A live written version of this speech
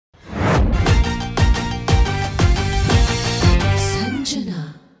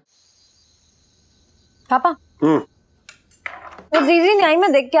पापा वो दीदी नहीं आई,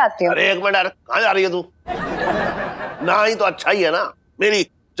 मैं देख के आती हूँ। अरे एक मिनट, कहाँ जा रही है तू? ना आई तो अच्छा ही है ना, मेरी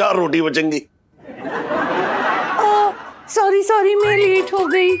 4 रोटी बचेंगी। सॉरी मैं लेट हो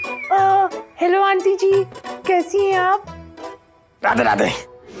गई। हेलो आंटी जी, कैसी हैं आप? राधे राधे।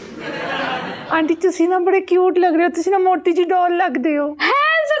 आंटी तुसी ना बड़े क्यूट लग रहे हो, तुसी ना मोटी जी डॉल लगदे हो। है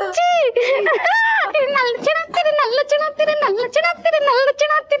सच्ची? तेरे नल्लचना तेरे नल्लचना तेरे नल्लचना तेरे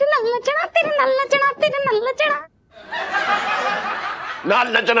नल्लचना तेरे नल्लचना तेरे नल्लचना तेरे नल्लचना। ना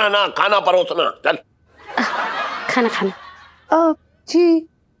नचना ना खाना परोसना, चल। खाना खाना। जी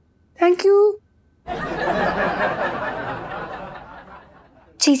थैंक यू।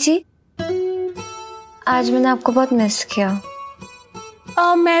 चीची, आज मैंने आपको बहुत मिस किया।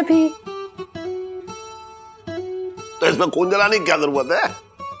 मैं भी। तो इसमें खून जलाने की क्या जरूरत है?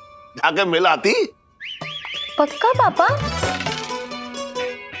 जाके मिल आती। पक्का पापा?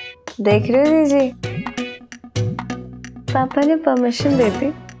 देख रहे हो दीदी, पापा ने परमिशन दे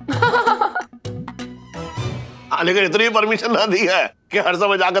दी। लेकिन इतनी परमिशन ना दी है कि हर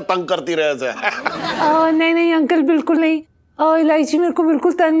समय जाकर तंग करती रहे से। नहीं अंकल, बिल्कुल नहीं। इलायची मेरे को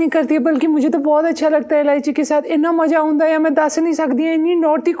बिल्कुल तंग नहीं करती है, बल्कि मुझे तो बहुत अच्छा लगता है इलायची के साथ। इतना मजा आउंदा है, मैं दस नहीं सकती। इन्नी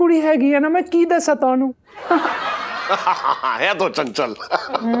नौटी कुड़ी हैगी है ना, मैं की दसा तुहानू। है तो चंचल।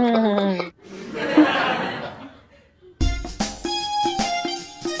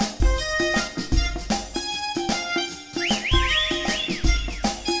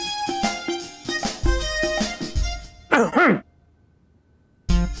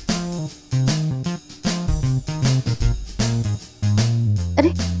 अरे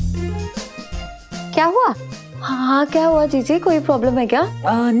क्या हुआ? हाँ क्या हुआ जीजी, कोई प्रॉब्लम है क्या?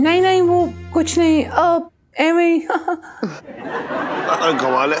 नहीं वो कुछ नहीं, एवं ही।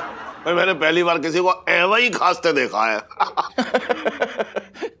 कमाल है, मैंने पहली बार किसी को एवं ही खांसते देखा है।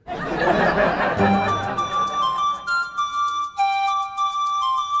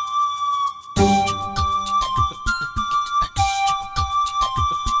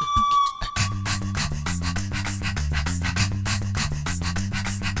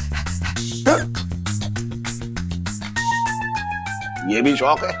 ये भी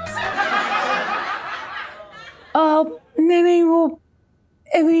शौक है? नहीं वो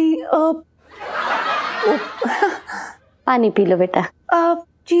पानी पी लो बेटा।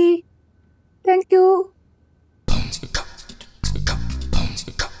 जी थैंक यू।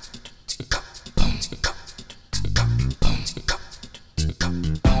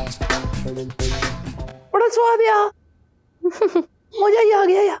 बड़ा स्वाद यार। मजा ही आ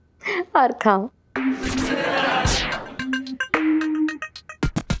गया यार। और खाओ।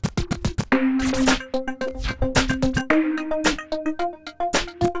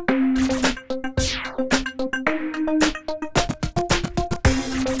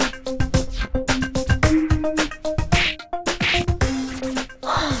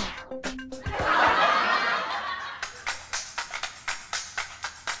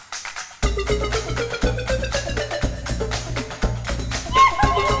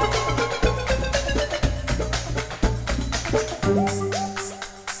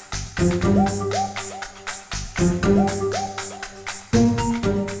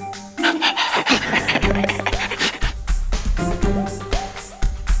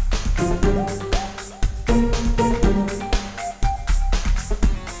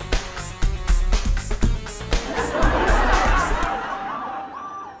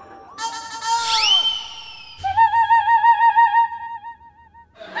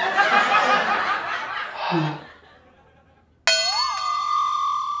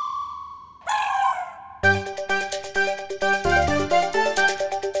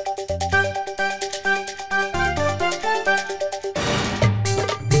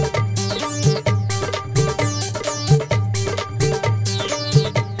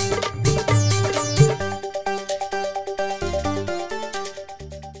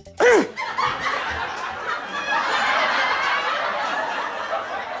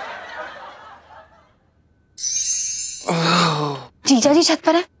 जीजाजी छत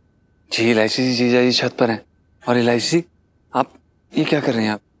पर है। जी इलायची जी, जीजाजी छत पर है। और इलायची आप ये क्या कर रहे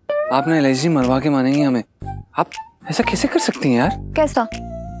हैं? आप ना इलायची मरवा के मानेंगी हमें। आप ऐसा कैसे कर सकती हैं यार? कैसा?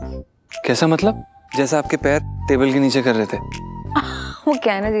 कैसा मतलब? जैसा आपके पैर टेबल के नीचे कर रहे थे। वो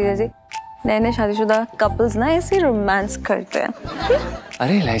क्या है ना जीजाजी, नए शादीशुदा कपल्स ना ऐसे रोमांस करते हैं।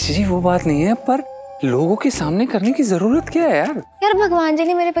 अरे इलायची जी वो बात नहीं है, पर लोगों के सामने करने की जरूरत क्या है यार? यार भगवान जी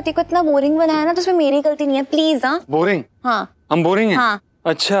ने मेरे पति को इतना बोरिंग बनाया ना, तो उसमें मेरी गलती नहीं है, प्लीज। हाँ बोरिंग? हाँ हम बोरिंग हैं? हाँ।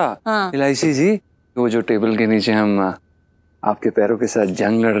 अच्छा हाँ। इलायची जी, वो जो टेबल के नीचे हम आपके पैरों के साथ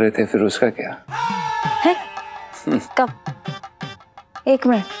जंग लड़ रहे थे, फिर उसका क्या है? कब? एक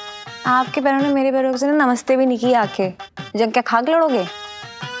मिनट, आपके पैरों ने मेरे पैरों से ना नमस्ते भी नहीं की आके। जब क्या खाक लड़ोगे?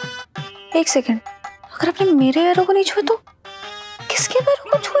 एक सेकंड, अगर आपने मेरे पैरों को नहीं छुए तो किसके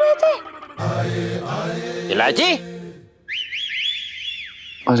पैरों को छू रहे थे? इलायची।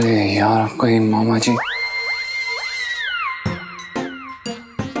 अरे यार कोई मामा जी।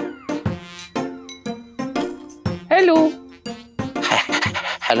 हेलो।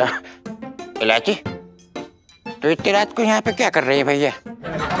 हेलो इलायची, तो इतनी रात को यहाँ पे क्या कर रही है भैया?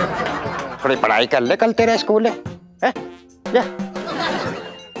 थोड़ी पढ़ाई कर ले, कल तेरा स्कूल है? जा।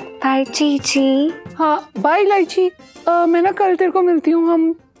 बाय चीची। हाँ बाय इलायची। मैं ना कल तेरे को मिलती हूँ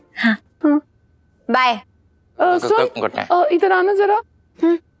हम। हाँ हाँ बाय। सुन, गुड नाइट। इधर आना जरा।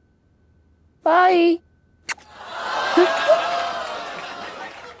 बाय।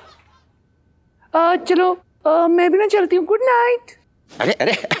 चलो मैं भी ना चलती हूँ। Good night. अरे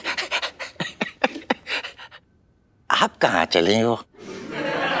अरे आप कहाँ चले हो?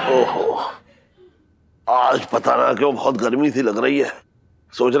 ओहो, आज पता ना क्यों बहुत गर्मी सी लग रही है।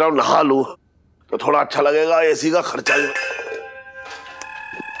 सोच रहा हूँ नहा लूं तो थोड़ा अच्छा लगेगा, एसी का खर्चा भी।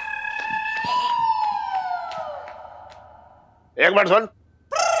 एक मिनट सुन,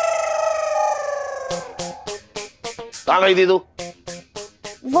 कहाँ गई थी तू?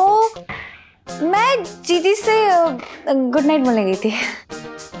 वो मैं जीजी से गुड नाइट बोलने गई थी।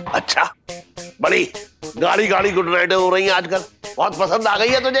 अच्छा, बड़ी गाड़ी गाड़ी गुड नाइट हो रही है आजकल। बहुत पसंद आ गई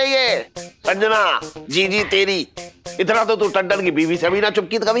है तुझे ये संजना जीजी तेरी। इतना तो तू टंडन की बीवी से भी ना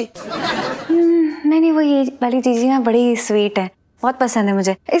चुपकी कभी। नहीं, वो ये वाली जीजी ना बड़ी स्वीट है, बहुत पसंद है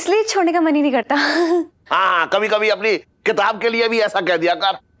मुझे, इसलिए छोड़ने का मन ही नहीं करता। हाँ, कभी कभी अपनी किताब के लिए भी ऐसा कह दिया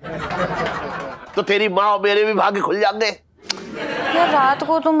कर, तो तेरी माँ और मेरे भी भाग्य खुल जाएंगे। यार रात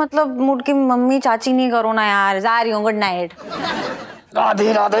को तो मतलब मूड की मम्मी चाची नहीं करो ना यार। जा रही हूँ, गुड नाइट।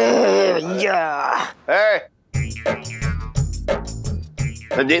 राधे राधे भैया।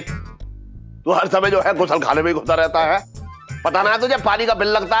 संजीत, तू हर समय जो है गुसल खाने में ही घुसा रहता है। पता ना है तुझे पानी का बिल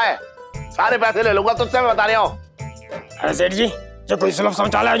लगता है? सारे पैसे ले लूंगा तुझसे, मैं बता रहा हूँ। अरे सेठ जी, जो कोई सुलभ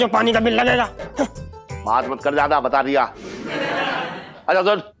शौचालय है जो पानी का बिल लगेगा। बात मत कर ज्यादा, बता दिया। अच्छा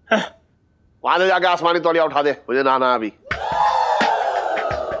सुन, वहां से जाके आसमानी तौलिया उठा दे, मुझे नहाना है अभी।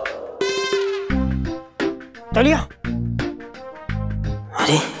 तौलिया?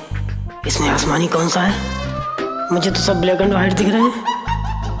 अरे इसमें आसमानी कौन सा है? मुझे तो सब ब्लैक एंड व्हाइट दिख रहे हैं।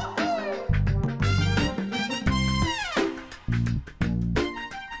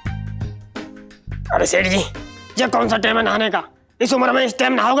 अरे सेठ जी, ये कौन सा टाइम है नहाने का? इस उम्र में इस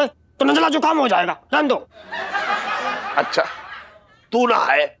टाइम नहाओगे तो नजला जुकाम हो जाएगा, रहने दो। अच्छा, तू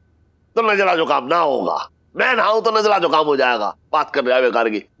नहाए तो नजला जुकाम ना होगा, मैं नहाऊं तो नजला जुकाम हो जाएगा। बात कर रहा है बेकार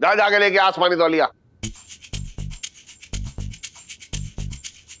की। जा जाके लेके आसमानी तौलिया।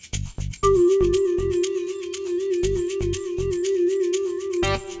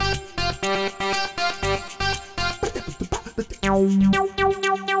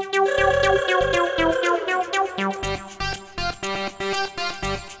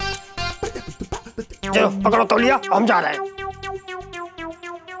 चलो पकड़ो तौलिया, हम जा रहे हैं।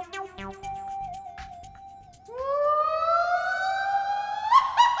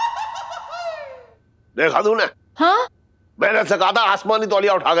 देखा तूने? हाँ? मैंने से कहा था आसमानी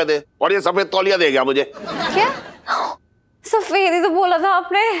तौलिया उठा के दे, और ये सफेद तौलिया दे गया मुझे। क्या? सफेद ही तो बोला था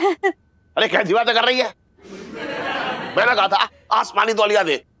आपने। अरे कैसी बातें कर रही है? मैंने कहा था आसमानी तौलिया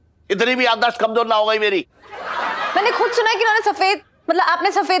दे। इतनी भी याददाश्त कमजोर ना हो गई मेरी। मैंने खुद सुना है कि उन्होंने सफेद, मतलब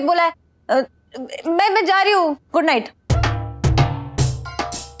आपने सफेद बोला है। मैं जा रही हूँ, गुड नाइट।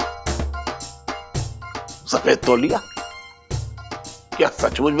 सफेद तौलिया? क्या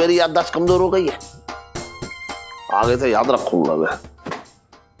सचमुच मेरी याददाश्त कमजोर हो गई है? आगे से याद रखूंगा मैं।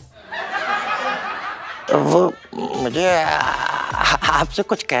 वो मुझे आपसे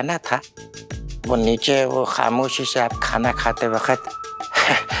कुछ कहना था। वो नीचे वो खामोशी से आप खाना खाते वक्त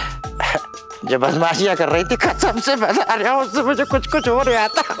जो बदमाशियां कर रही थी, कसम से बता रहा हूँ, उससे मुझे कुछ कुछ हो रहा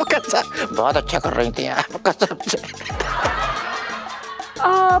था। कसम, बहुत अच्छा कर रही थी आप, कसम से।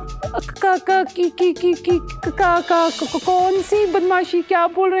 आप कौन सी बदमाशी? क्या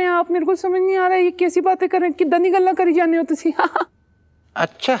बोल रहे हैं आप? मेरे को समझ नहीं आ रहा है, ये कैसी बातें कर रहे हैं? कितना गल्ला करी जाने हो तुसी?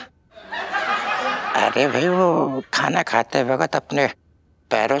 अच्छा, अरे भाई वो खाना खाते वक्त अपने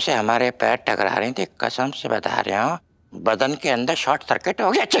पैरों से हमारे पैर टकरा रही थी, कसम से बता रहा हूँ। बदन के अंदर शॉर्ट सर्किट हो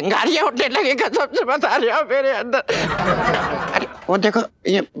गया, चिंगारियां उठने लगी, कसम से बता रहा हूँ मेरे अंदर। अरे वो देखो,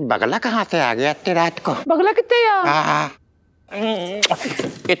 ये बगला कहाँ से आ गया इतनी रात को? बगला कितने यार? हाँ,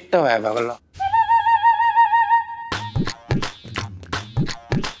 कितना है बगला?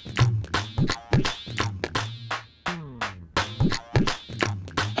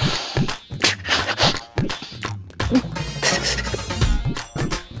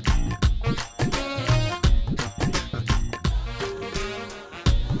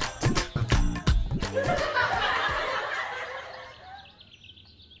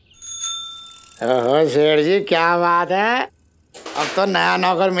 ओहो सेठ जी क्या बात है, अब तो नया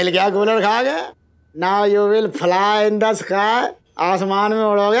नौकर मिल गया कूलर खा के। Now you will fly in the sky, आसमान में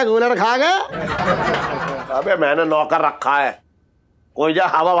उड़ोगे कूलर खा के। अबे मैंने नौकर रखा है, कोई जो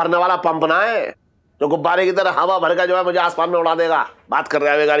हवा भरने वाला पंप ना है जो गुब्बारे की तरह हवा भर का जो है मुझे आसमान में उड़ा देगा। बात कर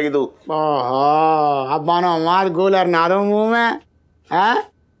रहा है बेकार की तू। ओहो अब मानो मत कूलर ना दो मुंह में है।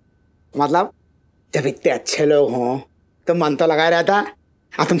 मतलब जब इतने अच्छे लोग हों तो मन तो लगा रहता है।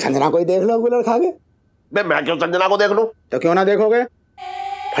 हाँ तुम संजना को ही देख लो कूलर खा के। बे मैं क्यों संजना को देख लूं? तो क्यों ना देखोगे,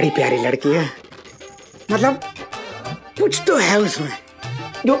 बड़ी प्यारी लड़की है। मतलब कुछ तो है उसमें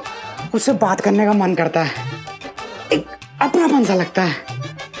जो उससे बात करने का मन करता है, एक अपनापन सा लगता है।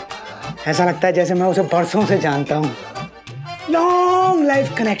 ऐसा लगता है जैसे मैं उसे बरसों से जानता हूँ। Long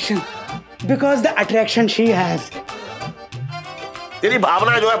life connection because the attraction she has. तेरी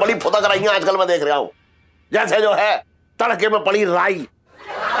भावना जो है बड़ी फुदक रही है आजकल, मैं देख रहा हूँ जैसे जो है तड़के में पड़ी राई।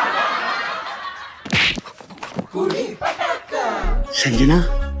 संजना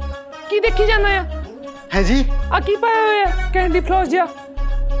की देखी जाना है जी, की पाया है कैंडी फ्लॉस जा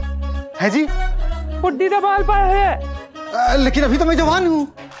है जी। बुड्ढी दा बाल पाया है। लेकिन अभी तो मैं जवान हूँ।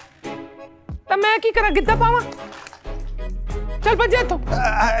 तो मैं की करा गिद्दा पावा, चल बच जा तो।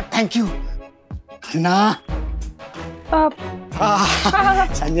 थैंक यू ना। आप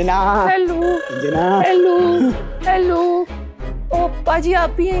Sanjana hello Sanjana hello hello. ओ पाजी आप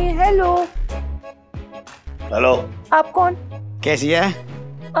भी हैं? हेलो हेलो आप कौन? कैसी है?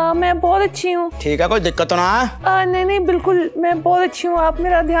 मैं बहुत अच्छी हूँ। ठीक है, कोई दिक्कत तो ना है? नहीं नहीं बिल्कुल मैं बहुत अच्छी हूँ। आप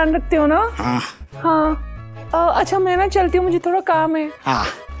मेरा ध्यान रखते हो ना? हाँ हाँ। अच्छा मैं ना चलती हूँ, मुझे थोड़ा काम है। हाँ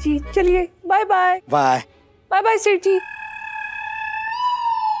जी चलिए, bye bye. Bye bye bye सेठ जी।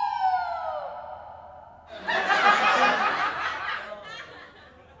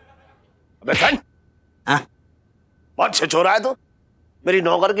 अबे सन, बहुत छिछोरा है तू। मेरी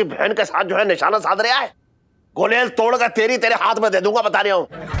नौकर की बहन के साथ जो है निशाना साध रहा है। गोलेल तोड़कर तेरे हाथ में दे दूंगा, बता रहा हूँ।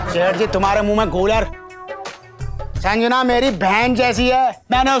 सेठ जी तुम्हारे मुंह में कूलर। संजना मेरी बहन जैसी है,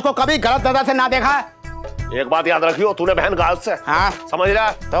 मैंने उसको कभी गलत नजर से ना देखा है। एक बात याद रखियो, तूने बहन कहा उससे। हाँ समझ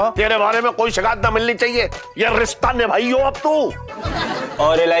रहा? तो तेरे बारे में कोई शिकायत ना मिलनी चाहिए। ये रिश्ता निभाइयो अब तू।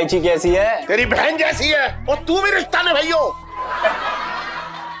 और इलायची कैसी है? तेरी बहन जैसी है और तू भी रिश्ता निभाइयो,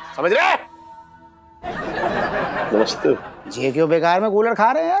 समझ रहे? नमस्ते। ये क्यों बेकार में कूलर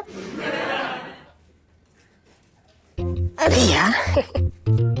खा रहे हैं यार? अरे यार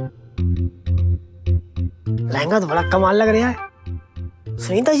लहंगा तो बड़ा कमाल लग रहा है।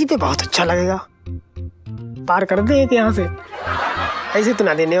 सुनीता जी पे बहुत अच्छा लगेगा। पार कर दे यहाँ से, ऐसे तो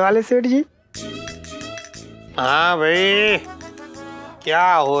ना देने वाले सेठ जी। हाँ भाई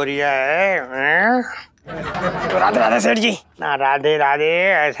क्या हो रहा है? तो राधे राधे सेठ जी। ना राधे राधे,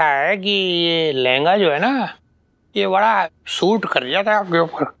 ऐसा है कि ये लहंगा जो है ना ये बड़ा सूट कर रहा था आपके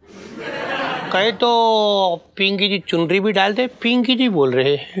ऊपर। कहे तो पिंकी जी चुनरी भी डालते, पिंकी जी बोल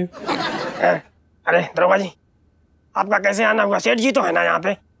रहे हैं। अरे दरोगा जी आपका कैसे आना हुआ? सेठ जी तो है ना यहाँ पे।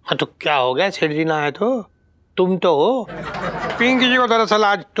 हाँ तो क्या हो गया, सेठ जी ना है तो तुम तो हो। पिंकी जी को दरअसल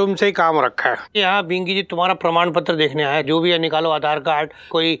आज तुमसे ही काम रखा है। यहाँ पिंकी जी तुम्हारा प्रमाण पत्र देखने आया, जो भी है निकालो, आधार कार्ड,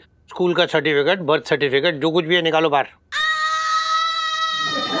 कोई स्कूल का सर्टिफिकेट, बर्थ सर्टिफिकेट, जो कुछ भी है निकालो बाहर।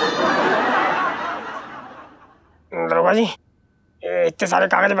 दरोगा जी इतने सारे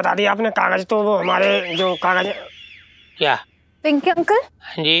कागज बता दिए आपने। कागज तो वो हमारे जो कागज। क्या पिंकी अंकल?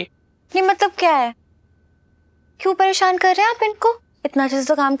 हाँ जी। ये मतलब क्या है? क्यों परेशान कर रहे हैं आप इनको? इतना अच्छे से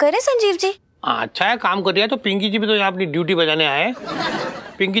तो काम कर रहे हैं संजीव जी। अच्छा है काम कर दिया तो पिंकी जी भी तो यहाँ अपनी ड्यूटी बजाने आए हैं।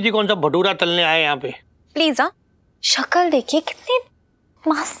 पिंकी जी कौन सा भटूरा तलने आए यहाँ पे? प्लीज हाँ, शक्ल देखिए कितनी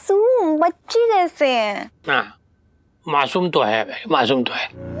मासूम बच्ची जैसे हैं। हाँ मासूम तो है भाई, मासूम तो है।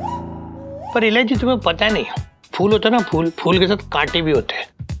 पर इलायची तुम्हें पता नहीं, फूल होता है ना, फूल, फूल के साथ कांटे भी होते हैं,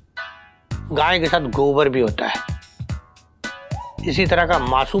 गाय के साथ गोबर भी होता है। इसी तरह का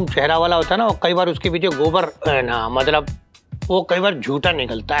मासूम चेहरा वाला होता है ना, और कई बार उसके पीछे गोबर है ना, मतलब वो कई बार झूठा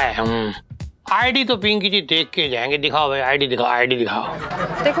निकलता है। आईडी तो पिंकी जी देख के जाएंगे। दिखाओ भाई आईडी दिखाओ, आईडी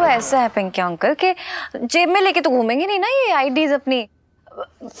दिखाओ। देखो ऐसा है पिंकी अंकल के जेब में लेके तो घूमेंगे नहीं ना ये आईडीज अपनी,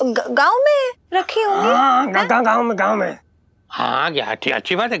 गांव में रखी होंगी। हाँ गाँव में। हाँ क्या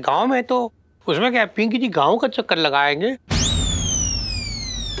अच्छी बात है, गाँव में तो उसमें क्या, पिंकी जी गाँव का चक्कर लगाएंगे।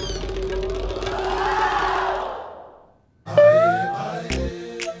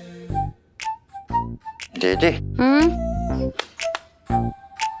 जी जी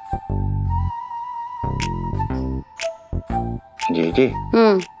जी जी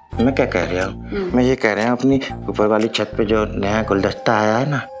मैं क्या कह रहा हूँ, मैं ये कह रहा हूँ अपनी ऊपर वाली छत पे जो नया गुलदस्ता आया है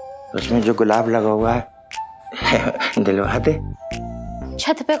ना, उसमें जो गुलाब लगा हुआ है दिलवा दे।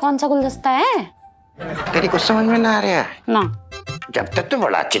 छत पे कौन सा गुलदस्ता है? तेरी कुछ समझ में ना आ रहा है ना। जब तक तो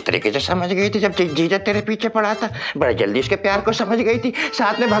बड़ा अच्छी तरीके से समझ गई थी, जब जीजा तेरे पीछे पड़ा था बड़े जल्दी उसके प्यार को समझ गई थी,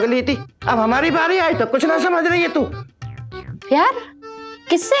 साथ में भाग ली थी। अब हमारी बारी आई तो कुछ ना समझ रही है तू। प्यार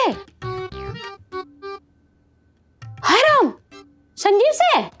किससे? हाय राम, संजीव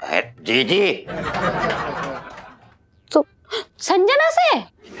से? जी तो संजना से?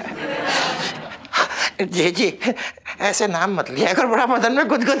 जी ऐसे नाम मत लिया कर, बड़ा बदन में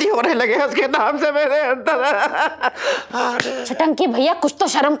गुदगुदी होने लगे उसके नाम से मेरे अंदर। छटंकी भैया कुछ तो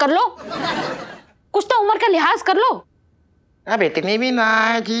शर्म कर लो, कुछ तो उम्र का लिहाज कर लो। अब इतनी भी ना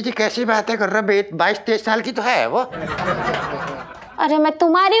है जी, कैसी बातें कर रहे हो, 22-23 साल की तो है वो। अरे मैं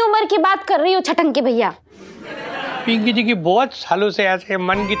तुम्हारी उम्र की बात कर रही हूँ छटंकी भैया। पिंकी जी की बहुत सालों से ऐसे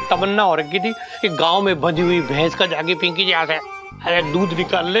मन की तमन्ना हो रखी थी कि गांव में बंधी हुई भैंस का जाके पिंकी जी ऐसे अरे दूध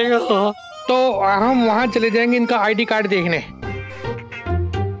निकाल लेगा तो हम वहां चले जाएंगे इनका आईडी कार्ड देखने।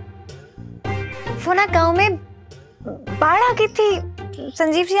 वो ना गांव में बाढ़ आ गई थी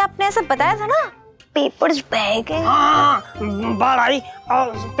संजीव जी, आपने ऐसा बताया था ना, पेपर्स बह गए। हाँ, बाढ़ आई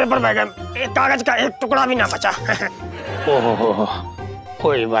और पेपर बह गए, कागज का एक टुकड़ा भी ना बचा। ओहो,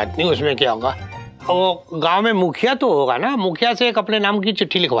 कोई बात नहीं, उसमें क्या होगा। वो गांव में मुखिया तो होगा ना, मुखिया से एक अपने नाम की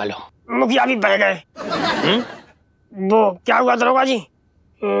चिट्ठी लिखवा लो। मुखिया भी बह गए। वो क्या हुआ दरोगा जी,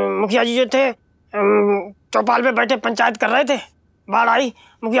 मुखिया जी जो थे चौपाल पे बैठे पंचायत कर रहे थे, बाढ़ आई,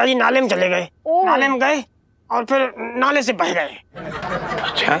 मुखिया जी नाले में चले गए, नाले में गए और फिर नाले से बह गए।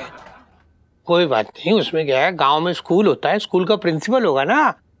 अच्छा, कोई बात नहीं, उसमें क्या है, गांव में स्कूल होता है, स्कूल का प्रिंसिपल होगा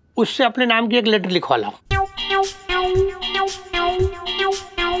ना, उससे अपने नाम की एक लेटर लिखवा लो।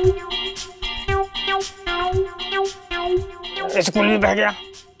 स्कूल भी बह गया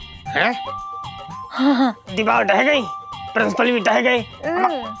है, दीवार ढह गई, प्रिंसिपल भी ढह गए,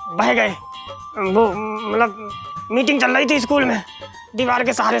 बह गए। वो मतलब मीटिंग चल रही थी स्कूल में, दीवार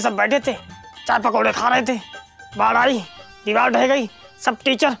के सहारे सब बैठे थे, चाय पकौड़े खा रहे थे, बाढ़ आई, दीवार ढह गई, सब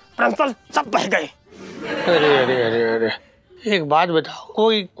टीचर प्रिंसिपल सब बह गए। अरे अरे अरे अरे, एक बात बताओ,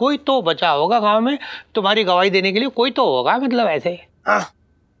 कोई तो बचा होगा गांव में तुम्हारी गवाही देने के लिए, कोई तो होगा, मतलब ऐसे। हाँ,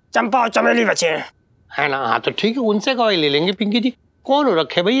 चंपा और चमेली बचे हैं, है ना। हाँ तो ठीक है, उनसे गवाही ले लेंगे। पिंकी जी कौन हो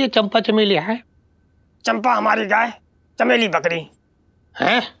रखे भाई ये चंपा चमेली है? चंपा हमारी गाय, चमेली बकरी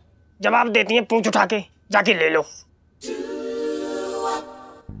है, जवाब देती है पूंछ उठा के, जाके ले लो।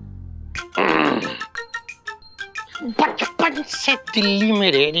 बचपन से दिल्ली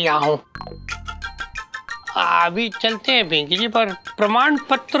में रह रहा हूँ, अभी चलते हैं पिंकी जी, पर प्रमाण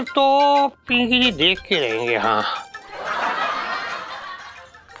पत्र तो पिंकी जी देख के रहेंगे। हाँ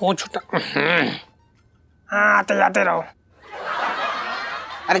पूंछ उठा, हाँ आते जाते रहो।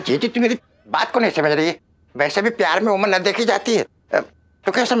 अरे जी तू मेरी बात को नहीं समझ रही है, वैसे भी प्यार में उम्र न देखी जाती है,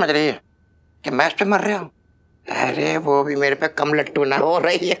 तो क्या समझ रही है कि मैं इस पे मर रहा हूँ? अरे वो भी मेरे पे कम लट्टू ना हो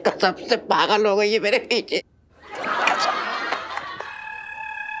रही है, कसम से पागल हो गई है मेरे पीछे।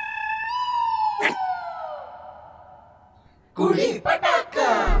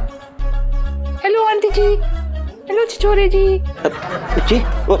 हेलो आंटी जी, हेलो छिछोरे जी। जी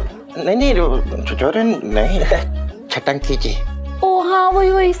वो नहीं छिछोरे नहीं, छटंकी जी। ओ हाँ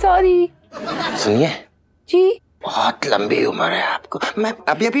वही सॉरी। सुनिए जी, बहुत लंबी उम्र है आपको, मैं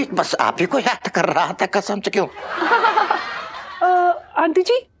अभी बस आप ही को याद कर रहा था, कसम से। क्यों? आंटी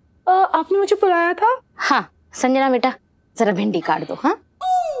जी आपने मुझे बुलाया था? हाँ संजना बेटा, जरा भिंडी काट दो। हाँ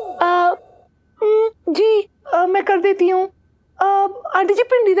जी मैं कर देती हूँ। आंटी जी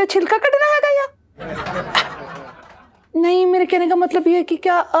भिंडी का छिलका कटना है क्या? नहीं, मेरे कहने का मतलब ये है कि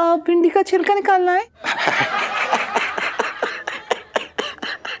क्या भिंडी का छिलका निकालना है?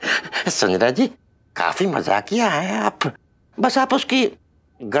 संजना जी काफी मजाकिया है आप, बस आप उसकी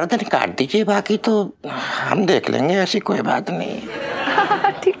गर्दन काट दीजिए, बाकी तो हम देख लेंगे, ऐसी कोई बात नहीं।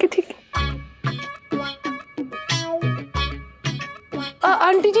 ठीक है।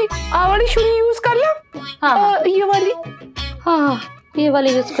 आंटी जी आ वाली छुरी यूज कर लो। हाँ ये वाली। हाँ ये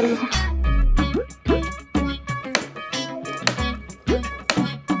वाली यूज कर लो।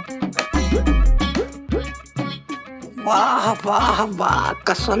 वाह वाह वाह,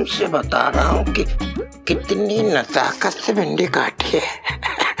 कसम से बता रहा हूँ कि कितनी नजाकत से भिंडी काटी है।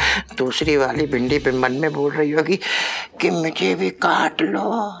 दूसरी वाली भिंडी पे मन में बोल रही होगी कि मुझे भी काट लो,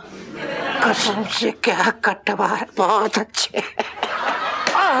 कसम से क्या कटवा है, बहुत अच्छे।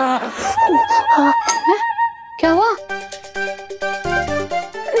 क्या हुआ?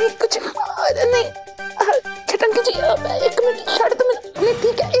 नहीं कुछ नहीं। छटंकी जी एक मिनट, शर्ट तो नहीं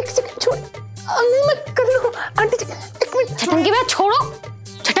ठीक है, एक सेकंड छोड़। नहीं मैं कर लूँ। आंटी जी एक मिनट। छटंकी भैया छोड़ो,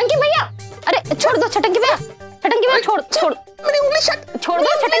 छटंकी भैया, अरे छोड़ दो छटंकी भैया, छटंकी भैया छोड़ मेरी उंगली छोड़ दो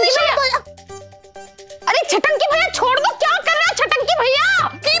छटंकी भैया। अरे छटंकी भैया छोड़ दो, क्या कर रहे हो छटंकी भैया?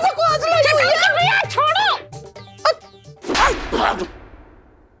 की बकवास छटंकी भैया छोड़ो।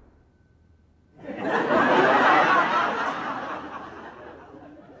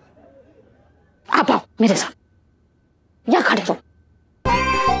 मेरे साथ यहाँ खड़े रहो।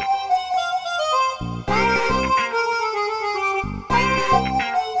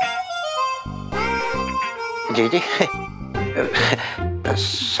 जी जी,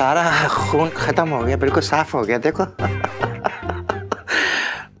 सारा खून खत्म हो गया, बिल्कुल साफ हो गया, देखो।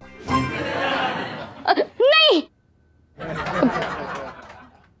 नहीं,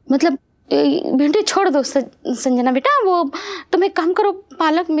 मतलब भिंडी छोड़ दो संजना बेटा, वो तुम एक काम करो,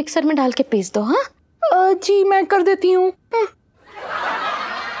 पालक मिक्सर में डाल के पीस दो। हाँ जी मैं कर देती हूँ।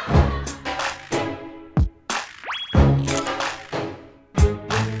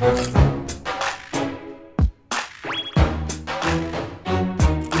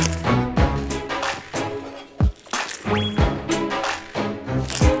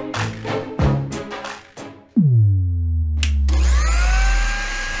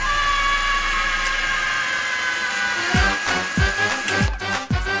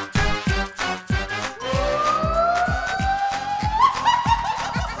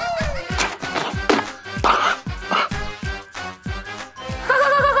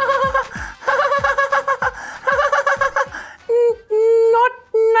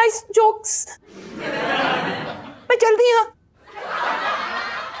 मैं जल्दी हूँ।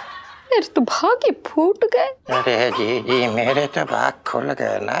 मेरे तो भाग्य फूट गए। अरे जी जी, मेरे तो भाग खुल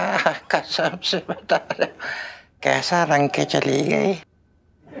गए ना, कसम से बता रहे, कैसा रंग के चली गई।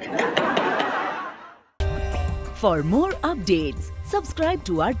 For more updates, subscribe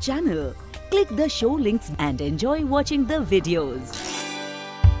to our channel, click the show links and enjoy watching the videos.